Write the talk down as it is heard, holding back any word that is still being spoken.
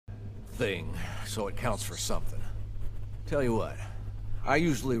thing, so it counts for something. Tell you what, I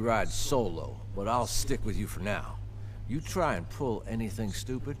usually ride solo, but I'll stick with you for now. You try and pull anything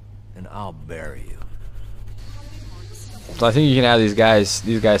stupid, and I'll bury you. So I think you can have these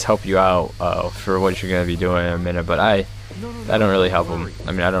guys help you out for what you're gonna be doing in a minute, but I don't really help them.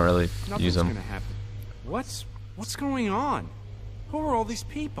 I mean, I don't really use them. Gonna happen. What's going on? Who are all these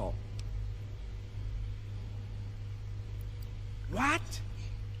people? What?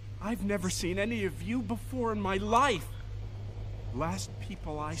 I've never seen any of you before in my life. Last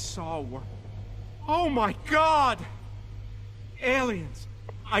people I saw were... Oh my God! Aliens!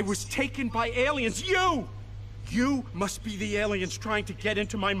 I was taken by aliens. You! You must be the aliens trying to get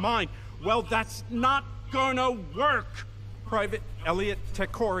into my mind. Well, that's not gonna work. Private Elliot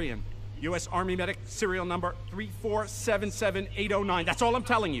Tekorian, U.S. Army Medic, serial number 3477809. That's all I'm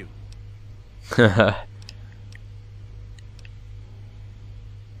telling you.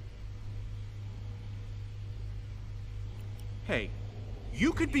 Hey,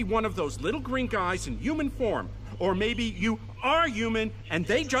 you could be one of those little green guys in human form. Or maybe you are human and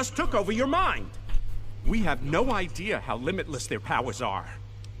they just took over your mind. We have no idea how limitless their powers are.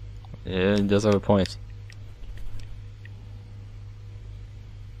 Yeah, it does have a point.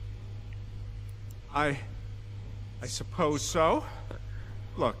 I suppose so.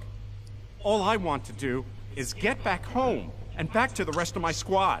 Look, all I want to do is get back home and back to the rest of my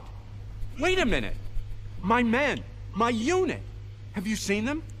squad. Wait a minute. My men, my unit. Have you seen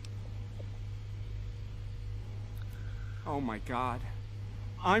them? Oh my God.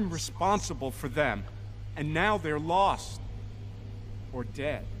 I'm responsible for them. And now they're lost. Or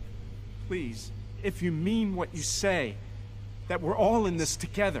dead. Please, if you mean what you say, that we're all in this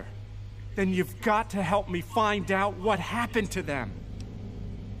together, then you've got to help me find out what happened to them.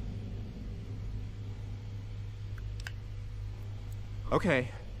 Okay.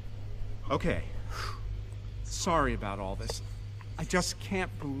 Okay. Sorry about all this. I just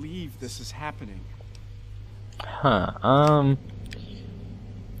can't believe this is happening. Huh,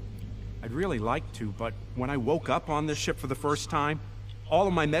 I'd really like to, but when I woke up on this ship for the first time, all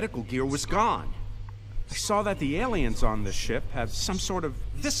of my medical gear was gone. I saw that the aliens on this ship have some sort of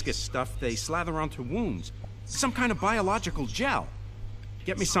viscous stuff they slather onto wounds. Some kind of biological gel.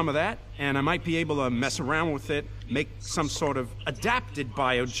 Get me some of that, and I might be able to mess around with it, make some sort of adapted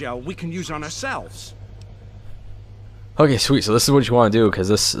biogel we can use on ourselves. Okay, sweet. So this is what you want to do, because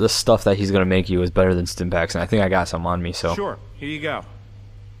this stuff that he's gonna make you is better than Stimpaks, and I think I got some on me. So sure, here you go.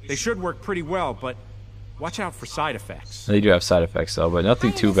 They should work pretty well, but watch out for side effects. They do have side effects though, but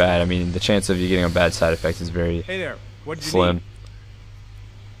nothing too bad. I mean, the chance of you getting a bad side effect is very Hey there, what did you slim. need?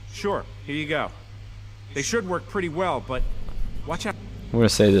 Sure, here you go. They should work pretty well, but watch out. I'm gonna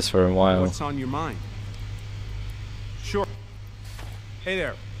say this for a while. What's on your mind? Sure. Hey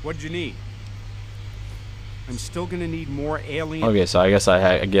there, what did you need? I'm still gonna need more alien... Okay, so I guess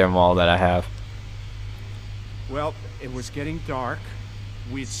I gave him all that I have. Well, it was getting dark.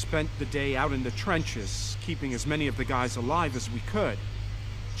 We'd spent the day out in the trenches, keeping as many of the guys alive as we could.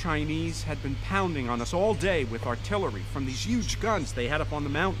 Chinese had been pounding on us all day with artillery from these huge guns they had up on the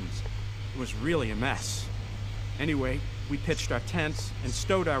mountains. It was really a mess. Anyway, we pitched our tents and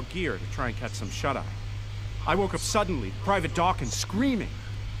stowed our gear to try and catch some shut-eye. I woke up suddenly, Private Dawkins screaming.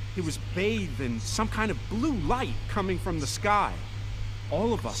 He was bathed in some kind of blue light coming from the sky.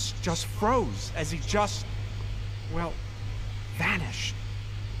 All of us just froze as he just, well, vanished.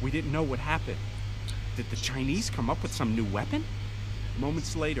 We didn't know what happened. Did the Chinese come up with some new weapon?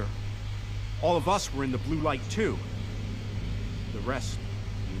 Moments later, all of us were in the blue light too. The rest,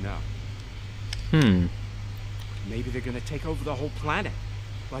 you know. Maybe they're gonna take over the whole planet.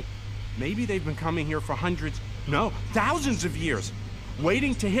 Like, maybe they've been coming here for hundreds, no, thousands of years,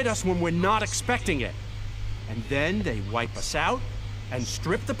 waiting to hit us when we're not expecting it. And then they wipe us out and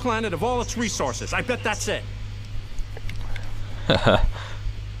strip the planet of all its resources. I bet that's it. Okay,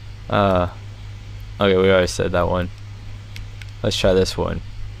 we already said that one. Let's try this one.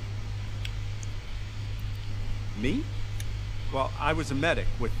 Me? Well, I was a medic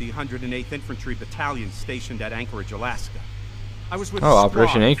with the 108th Infantry Battalion stationed at Anchorage, Alaska. I was with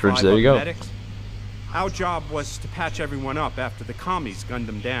Operation Anchorage, there you go. medics. Our job was to patch everyone up after the commies gunned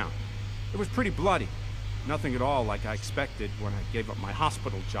them down. It was pretty bloody. Nothing at all like I expected when I gave up my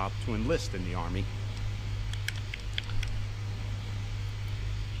hospital job to enlist in the Army.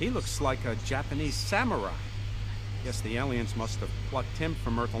 He looks like a Japanese samurai. Guess the aliens must have plucked him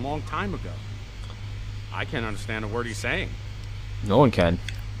from Earth a long time ago. I can't understand a word he's saying. No one can.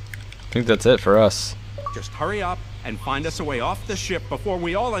 I think that's it for us. Just hurry up and find us a way off the ship before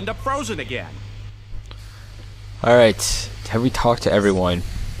we all end up frozen again. Alright, have we talked to everyone?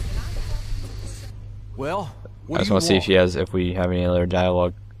 Well, I what just do you want to see if we have any other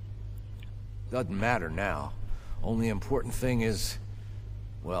dialogue. Doesn't matter now. Only important thing is,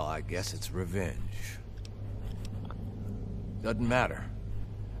 well, I guess it's revenge. Doesn't matter.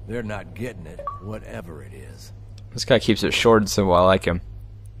 They're not getting it, whatever it is. This guy keeps it short and simple. I like him.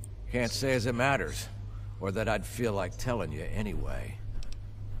 Can't say as it matters, or that I'd feel like telling you anyway.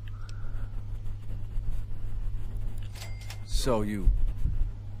 So you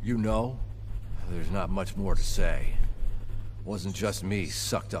know? There's not much more to say. Wasn't just me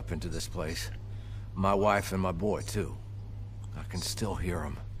sucked up into this place. My wife and my boy, too. I can still hear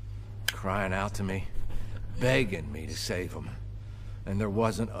them, crying out to me, begging me to save them. And there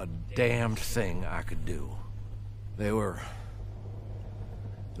wasn't a damned thing I could do. They were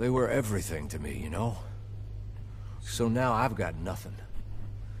everything to me, you know? So now I've got nothing.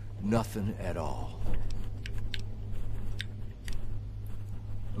 Nothing at all.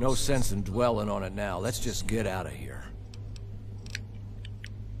 No sense in dwelling on it now. Let's just get out of here.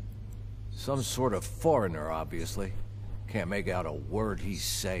 Some sort of foreigner, obviously. Can't make out a word he's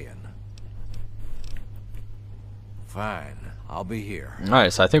saying. Fine, I'll be here.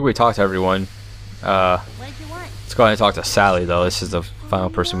 Alright, so I think we talked to everyone. What did you want? Let's go ahead and talk to Sally, though. This is the final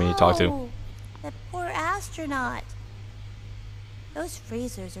person we need to talk to. No, that poor astronaut. Those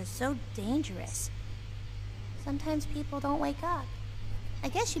freezers are so dangerous. Sometimes people don't wake up. I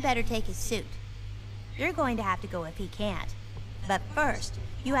guess you better take his suit. You're going to have to go if he can't. But first,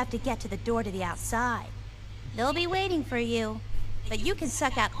 you have to get to the door to the outside. They'll be waiting for you. But you can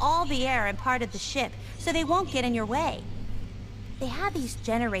suck out all the air in part of the ship, so they won't get in your way. They have these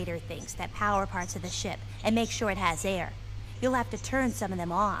generator things that power parts of the ship and make sure it has air. You'll have to turn some of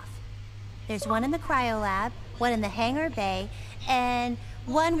them off. There's one in the cryo lab, one in the hangar bay, and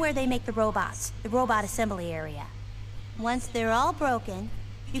one where they make the robots, the robot assembly area. Once they're all broken,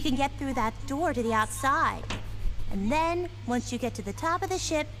 you can get through that door to the outside. And then, once you get to the top of the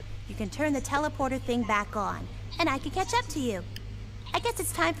ship, you can turn the teleporter thing back on, and I can catch up to you. I guess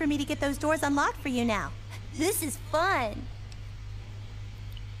it's time for me to get those doors unlocked for you now. This is fun.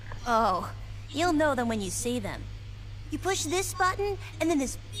 Oh, you'll know them when you see them. You push this button, and then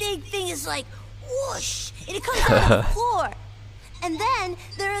this big thing is like, whoosh, and it comes out of the floor. And then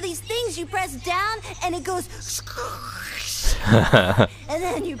there are these things you press down, and it goes, and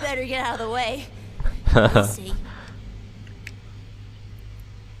then you better get out of the way. You'll see.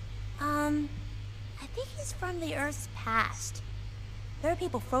 I think he's from the Earth's past. There are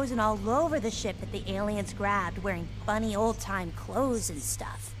people frozen all over the ship that the aliens grabbed, wearing funny old-time clothes and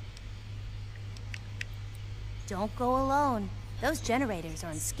stuff. Don't go alone. Those generators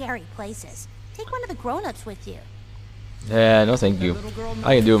are in scary places. Take one of the grown-ups with you. Yeah, no thank you.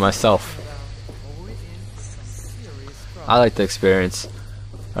 I can do it myself. I like the experience.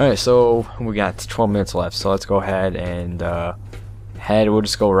 Alright, so we got 12 minutes left, so let's go ahead and we'll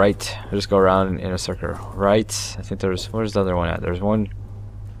just go right. We'll just go around in a circle. Right. I think where's the other one at? There's one.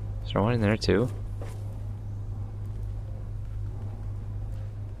 Is there one in there too?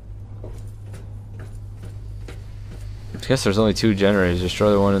 I guess there's only 2 generators.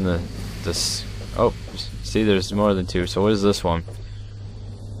 Destroy the one in this. Oh, see, there's more than 2. So what is this one?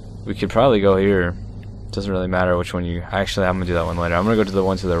 We could probably go here. Doesn't really matter which one you. Actually, I'm gonna do that one later. I'm gonna go to the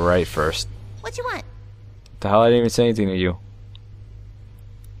one to the right first. What you want? The hell! I didn't even say anything to you.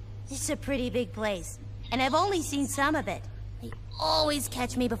 It's a pretty big place, and I've only seen some of it. They always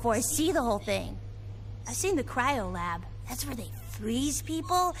catch me before I see the whole thing. I've seen the cryo lab. That's where they freeze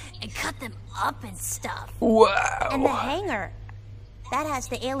people and cut them up and stuff. Wow. And the hangar. That has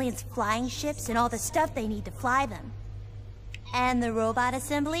the aliens' flying ships and all the stuff they need to fly them. And the robot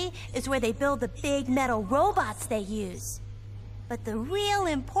assembly is where they build the big metal robots they use. But the real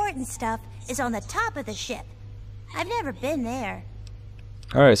important stuff is on the top of the ship. I've never been there.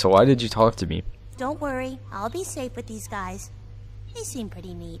 Alright, so why did you talk to me? Don't worry, I'll be safe with these guys. They seem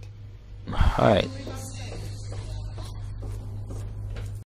pretty neat. Alright.